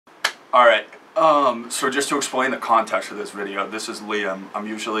All right. So just to explain the context of this video, this is Liam. I'm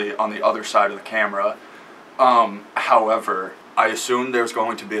usually on the other side of the camera. However, I assume there's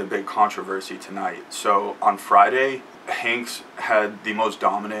going to be a big controversy tonight. So on Friday, Hanks had the most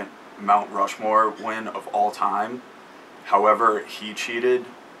dominant Mount Rushmore win of all time. However, he cheated,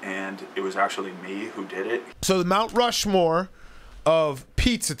 and it was actually me who did it. So the Mount Rushmore of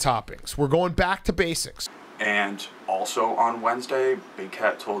pizza toppings. We're going back to basics. And also on Wednesday, Big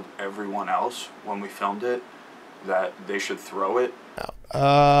Cat told everyone else when we filmed it that they should throw it.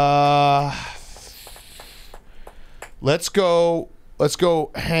 Let's go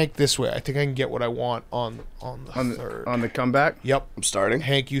Hank this way. I think I can get what I want on the third. On the comeback? Yep. I'm starting.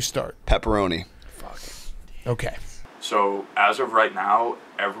 Hank, you start. Pepperoni. Fuck. Okay. So as of right now,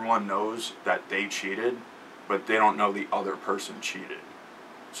 everyone knows that they cheated, but they don't know the other person cheated.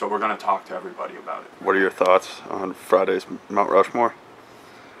 So we're going to talk to everybody about it. What are your thoughts on Friday's Mount Rushmore?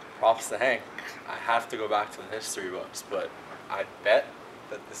 Props to Hank. I have to go back to the history books, but I bet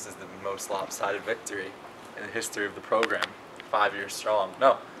that this is the most lopsided victory in the history of the program. 5 years strong.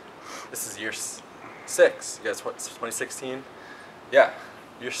 No, this is year 6. You guys, what, 2016? Yeah,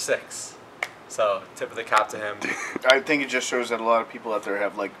 year 6. So, tip of the cap to him. I think it just shows that a lot of people out there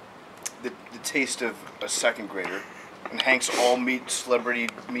have, like, the taste of a second grader. And Hank's all-meat celebrity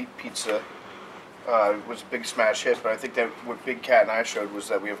meat pizza was a big smash hit, but I think that what Big Cat and I showed was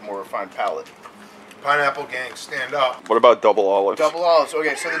that we have a more refined palate. Pineapple gang, stand up. What about double olives? Double olives.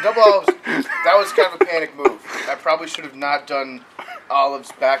 Okay, so the double olives, that was kind of a panic move. I probably should have not done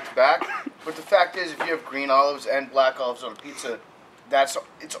olives back to back. But the fact is, if you have green olives and black olives on a pizza,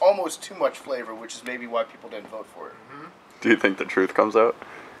 it's almost too much flavor, which is maybe why people didn't vote for it. Mm-hmm. Do you think the truth comes out?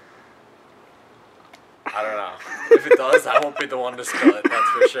 I don't know. If it does, I won't be the one to spill it, that's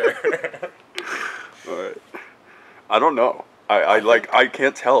for sure. All right. I don't know. I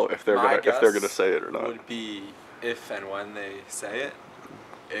can't tell if they're gonna say it or not. Would be if and when they say it,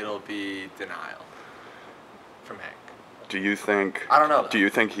 it'll be denial from Hank. Do you think? I don't know. Do you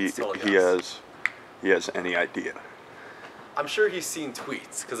think he has any idea? I'm sure he's seen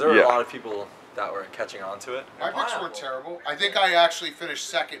tweets because there were a lot of people that were catching on to it. My picks weren't terrible. I think I actually finished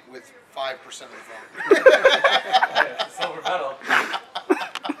second with 5% of the vote. Silver medal.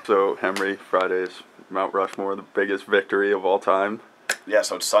 So Henry, Friday's Mount Rushmore, the biggest victory of all time. Yeah,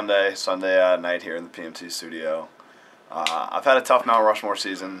 so it's Sunday night here in the PMT studio. I've had a tough Mount Rushmore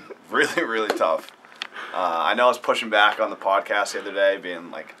season, really, really tough. I know I was pushing back on the podcast the other day,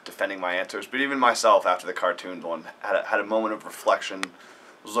 being like defending my answers, but even myself after the cartoon one had a moment of reflection.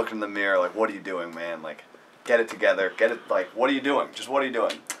 Was looking in the mirror like, what are you doing, man? Like, get it together, like, what are you doing? Just what are you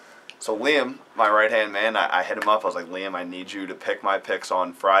doing? So Liam, my right-hand man, I hit him up. I was like, Liam, I need you to pick my picks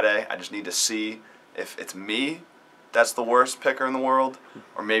on Friday. I just need to see if it's me that's the worst picker in the world,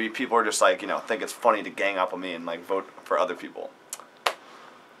 or maybe people are just like, think it's funny to gang up on me and like vote for other people.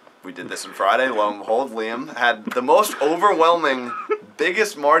 We did this on Friday. Lo and behold, Liam had the most overwhelming,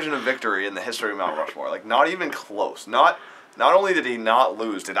 biggest margin of victory in the history of Mount Rushmore. Like, not even close. Not only did he not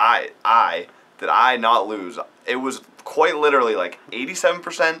lose, did I not lose. It was quite literally like 87%,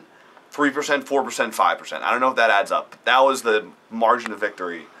 3%, 4%, 5%. I don't know if that adds up. That was the margin of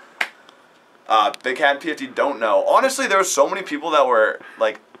victory. Big Cat and PFT don't know. Honestly, there were so many people that were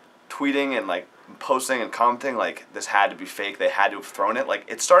like tweeting and like posting and commenting like this had to be fake. They had to have thrown it. Like,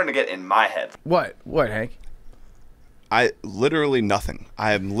 it's starting to get in my head. What, Hank? I literally nothing.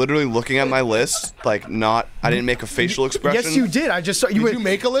 I am literally looking at my list, like I didn't make a facial expression. Yes, you did. I just saw you. Did you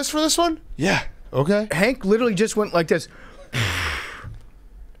make a list for this one? Yeah. Okay. Hank literally just went like this.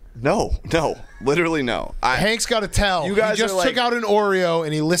 No, literally no. Hank's got to tell. You guys he just are like, took out an Oreo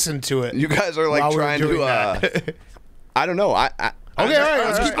and he listened to it. You guys are like trying to. I don't know. Okay, all right.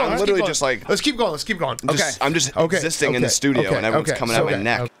 Let's keep going. I'm literally just like. Let's keep going. Let's keep going. I'm just existing in the studio and everyone's coming at my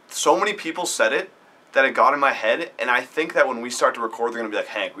neck. So many people said it that it got in my head, and I think that when we start to record, they're gonna be like,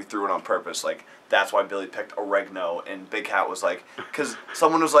 Hank, we threw it on purpose. Like, that's why Billy picked oregano, and Big Cat was like, because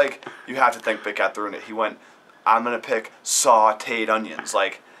someone was like, you have to think Big Cat threw in it. He went, I'm gonna pick sautéed onions,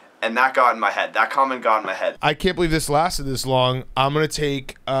 like. And that got in my head. That comment got in my head. I can't believe this lasted this long. I'm going to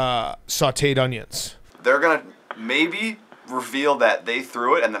take sautéed onions. They're going to maybe reveal that they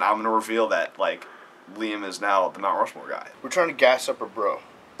threw it, and then I'm going to reveal that, like, Liam is now the Mount Rushmore guy. We're trying to gas up our bro.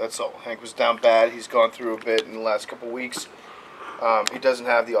 That's all. Hank was down bad. He's gone through a bit in the last couple of weeks. He doesn't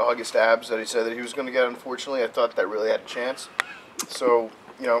have the August abs that he said that he was going to get, unfortunately. I thought that really had a chance. So,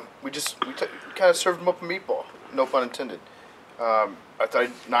 we kind of served him up a meatball. No pun intended. I thought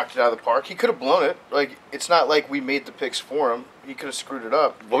he knocked it out of the park. He could have blown it. Like, it's not like we made the picks for him. He could have screwed it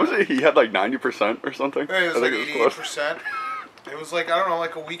up. What was it? He had like 90% or something? Yeah, it was like 88%. It was like, I don't know,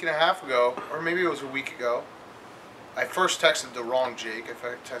 like a week and a half ago, or maybe it was a week ago. I first texted the wrong Jake. I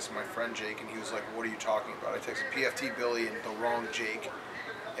texted my friend Jake, and he was like, what are you talking about? I texted PFT Billy and the wrong Jake.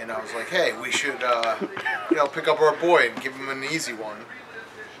 And I was like, hey, we should, pick up our boy and give him an easy one.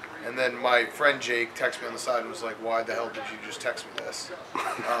 And then my friend Jake texted me on the side and was like, why the hell did you just text me this?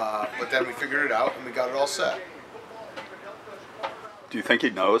 But then we figured it out, and we got it all set. Do you think he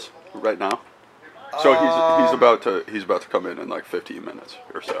knows right now? So he's about to come in like 15 minutes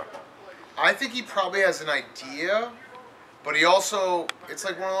or so. I think he probably has an idea, but he also, it's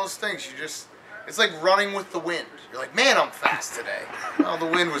like one of those things, it's like running with the wind. You're like, man, I'm fast today. Well, the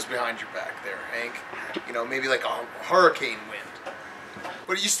wind was behind your back there, Hank. Maybe like a hurricane wind.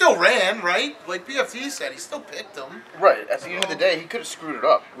 But you still ran, right? Like PFT said, he still picked him. Right. At the end of the day, he could have screwed it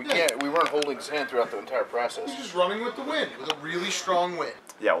up. We weren't holding his hand throughout the entire process. He's just running with the wind, with a really strong wind.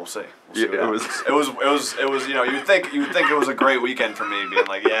 Yeah, we'll see. It was. You'd think it was a great weekend for me, being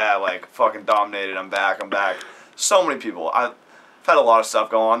like, yeah, like fucking dominated. I'm back. So many people. I've had a lot of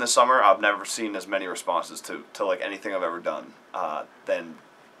stuff going on this summer. I've never seen as many responses to like anything I've ever done than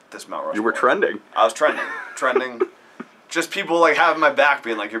this Mount Rushmore. You were trending. I was trending. Just people like having my back,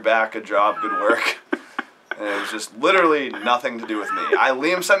 being like, "You're back, good job, good work," and it was just literally nothing to do with me.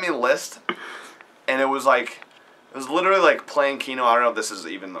 Liam sent me a list, and it was literally like playing Keno. I don't know if this is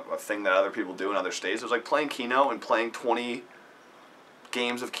even a thing that other people do in other states. It was like playing Keno and playing 20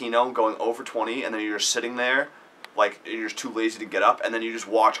 games of Keno, going over 20, and then you're just sitting there, like you're just too lazy to get up, and then you just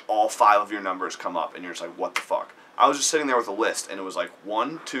watch all 5 of your numbers come up, and you're just like, "What the fuck?" I was just sitting there with a list, and it was like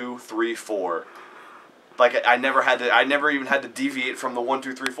 1, 2, 3, 4. Like I never even had to deviate from the 1,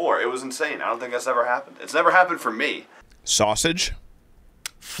 2, 3, 4. It was insane. I don't think that's ever happened. It's never happened for me. Sausage.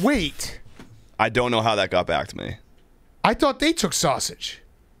 Wait. I don't know how that got back to me. I thought they took sausage.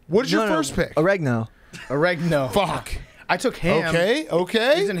 What is your first pick? Oregano. Fuck. I took ham. Okay.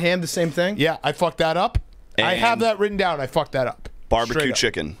 Isn't ham the same thing? Yeah, I fucked that up. I have that written down. I fucked that up. Barbecue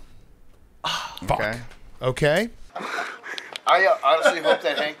chicken. Fuck. Okay. I honestly hope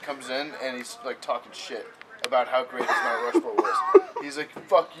that Hank comes in and he's like talking shit about how great his Mount Rushmore was. He's like,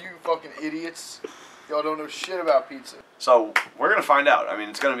 fuck you, fucking idiots. Y'all don't know shit about pizza. So we're gonna find out. I mean,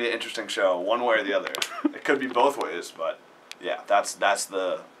 it's gonna be an interesting show, one way or the other. It could be both ways, but yeah, that's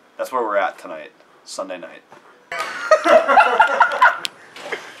where we're at tonight, Sunday night. How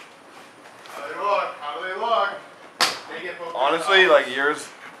do they look? Honestly, like yours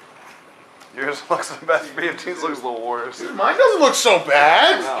looks the best. PMT's looks the worst. Mine doesn't look so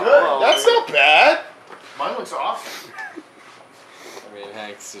bad. No, Good. well, That's not bad. Mine looks awesome. I mean,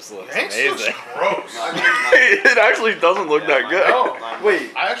 Hank's just looks Hank's amazing. looks gross. It actually doesn't look that good. No.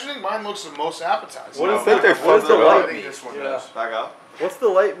 Wait, I actually think mine looks the most appetizing. What is I think they what is the fucked it light up. meat? This one Yeah. does. Back up. What's the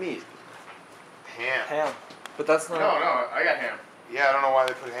light meat? Ham. Ham. But that's not. No, I got ham. Yeah, I don't know why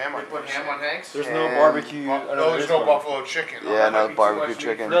they put ham on. They put ham on Hank's? There's no barbecue. No, there's no buffalo chicken. Yeah, That might no be too barbecue much meat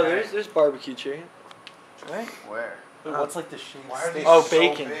chicken. for No, Hank. there's barbecue chicken. Right? Where? Wait, what's like the shade? Why are these Oh, so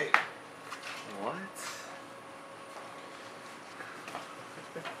bacon. big? What?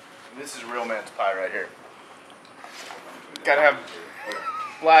 This is real man's pie right here. Gotta have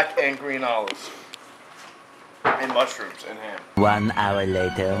black and green olives. And mushrooms and ham. 1 hour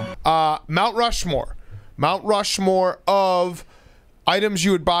later. Mount Rushmore. Mount Rushmore of items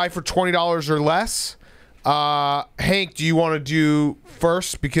you would buy for $20 or less. Hank, do you want to do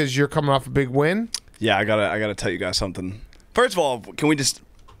first because you're coming off a big win? Yeah, I gotta tell you guys something. First of all, can we just?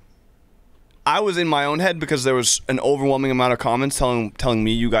 I was in my own head because there was an overwhelming amount of comments telling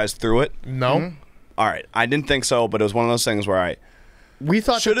me you guys threw it. No. All right, I didn't think so, but it was one of those things where We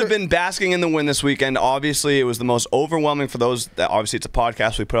thought should have been basking in the win this weekend. Obviously, it was the most overwhelming for those that obviously it's a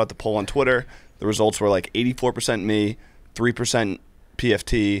podcast. We put out the poll on Twitter. The results were like 84% me, 3%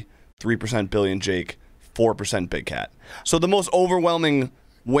 PFT, 3% Billy and Jake, 4% Big Cat. So the most overwhelming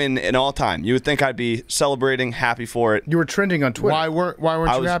win in all time. You would think I'd be celebrating, happy for it. You were trending on Twitter. Why weren't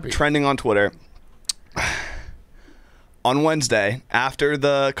I you was happy? trending on Twitter. On Wednesday, after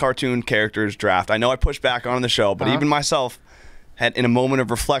the cartoon characters draft, I know I pushed back on the show, but even myself had in a moment of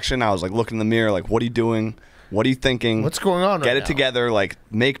reflection, I was like looking in the mirror, like, what are you doing? What are you thinking? What's going on right Get it now? together, like,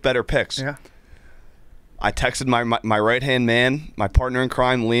 make better picks. Yeah. I texted my right-hand man, my partner in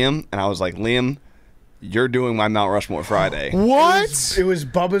crime, Liam, and I was like, Liam, you're doing my Mount Rushmore Friday. What? It was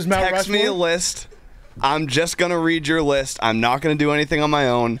Bubba's Mount Text Rushmore? me a list. I'm just going to read your list. I'm not going to do anything on my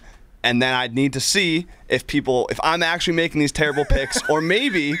own. And then I'd need to see if I'm actually making these terrible picks, or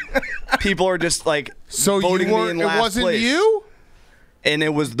maybe people are just like So voting you me weren't, in it last wasn't place. you? And it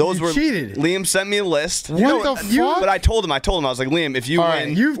was those You were cheated. Liam sent me a list. What the fuck? But I told him I was like, Liam, if you All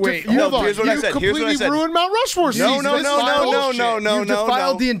win, right, wait, hold on. here's what I said. Here's what I completely said. ruined Mount Rushmore season. No. This You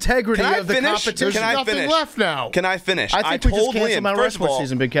defiled the integrity Can I of the finish? competition. Can I nothing finish? left now. Can I finish? I think we just told canceled Liam, Mount first of Rushmore all,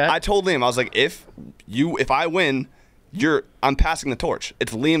 season, Big Cat. I told Liam, I was like, if I win, I'm passing the torch.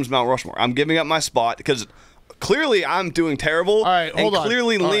 It's Liam's Mount Rushmore. I'm giving up my spot because clearly I'm doing terrible. All right, hold on.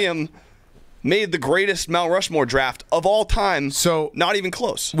 Clearly All right. Liam made the greatest Mount Rushmore draft of all time. So not even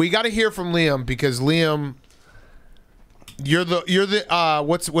close. We got to hear from Liam because Liam, you're the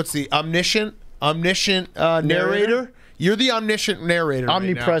what's the omniscient narrator? You're the omniscient narrator.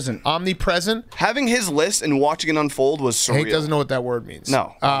 Omnipresent. Right now. Omnipresent. Having his list and watching it unfold was surreal. Hank doesn't know what that word means.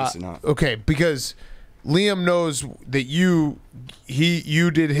 No, obviously not. Okay, because Liam knows that you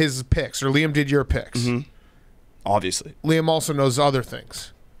did his picks, or Liam did your picks. Mm-hmm. Obviously. Liam also knows other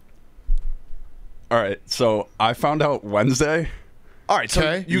things. All right, so I found out Wednesday. All right, so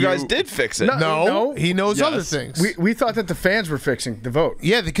Okay. you guys did fix it. No, he knows Yes. other things. We thought that the fans were fixing the vote.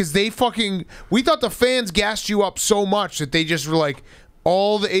 Yeah, because we thought the fans gassed you up so much that they just were like,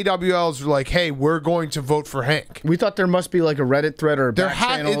 all the AWLs were like, hey, we're going to vote for Hank. We thought there must be like a Reddit thread or a back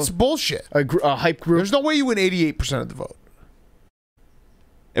channel, It's bullshit. a hype group. There's no way you win 88% of the vote.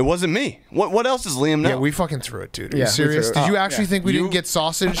 It wasn't me. What else does Liam know? Yeah, we fucking threw it, dude. Are Yeah, you we serious? threw it. Did you Oh, actually think we didn't get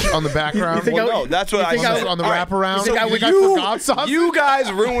sausage on the background? think Well, no, that's what I said. on the All right, wraparound? so You think I you forgot sausage? you guys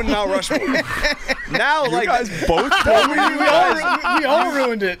ruined Mount Rushmore. Now, You like, guys both told me. we all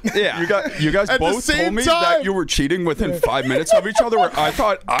ruined it. yeah. You guys At the both same told me time. that you were cheating within 5 minutes of each other. Where I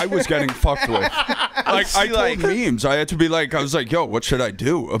thought I was getting fucked with. Like I told memes, I had to be like, I was like, yo, what should I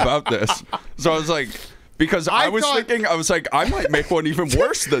do about this? So I was like. Because I was thinking, I was like, I might make one even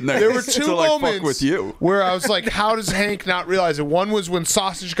worse than this. There were two to, like, moments fuck with you. where I was like, how does Hank not realize it? One was when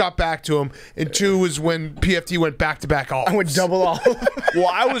Sausage got back to him, and two was when PFT went back-to-back olives. I went double off. Well,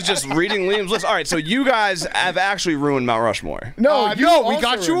 I was just reading Liam's list. All right, so you guys have actually ruined Mount Rushmore. No, No, we also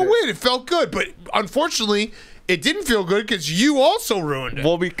got you a ruined win. It felt good, but unfortunately, it didn't feel good because you also ruined it.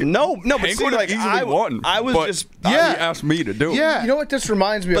 Well, no, but Hank see, would have like, easily won. I was but just, he Yeah. asked me to do it. Yeah. You know what this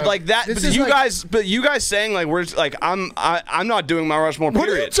reminds me of? but like that. This But is you like- you guys saying like we're like I'm not doing Mount Rushmore. What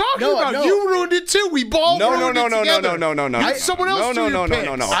are you Period. talking No, about? no. You ruined it too. We all No, ruined it together. no. You had someone else do your picks.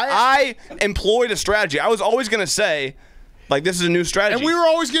 I employed a strategy. I was always gonna say, like, this is a new strategy. And we were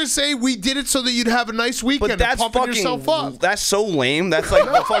always going to say we did it so that you'd have a nice weekend But that's and pumping fucking. yourself up. That's so lame. That's like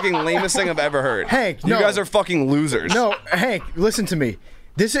the fucking lamest thing I've ever heard. Hank, you no. guys are fucking losers. No, Hank, listen to me.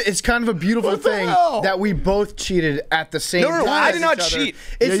 It's kind of a beautiful What the thing hell? that we both cheated at the same No, time. I as did not each other. cheat.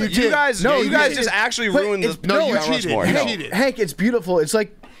 It's Yeah, like- you did. guys, No, you you guys did. just actually But ruined the. it's- No, you Mount cheated. Rushmore. You No. cheated. Hank, it's beautiful. It's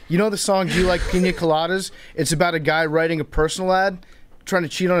like, you know the song "Do You Like Pina Coladas"? It's about a guy writing a personal ad trying to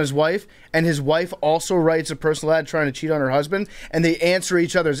cheat on his wife, and his wife also writes a personal ad trying to cheat on her husband, and they answer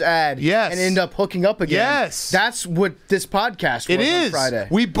each other's ad Yes. and end up hooking up again. Yes. That's what this podcast was It on is. Friday.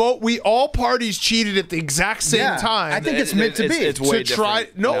 We all parties cheated at the exact same Yeah, time. I think it's meant to be. It's way to try.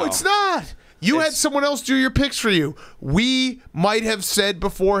 different. No, it's not. You had someone else do your picks for you. We might have said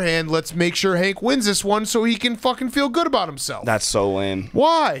beforehand, let's make sure Hank wins this one so he can fucking feel good about himself. That's so lame.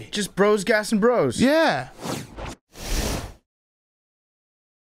 Why? Just bros gassing bros. Yeah.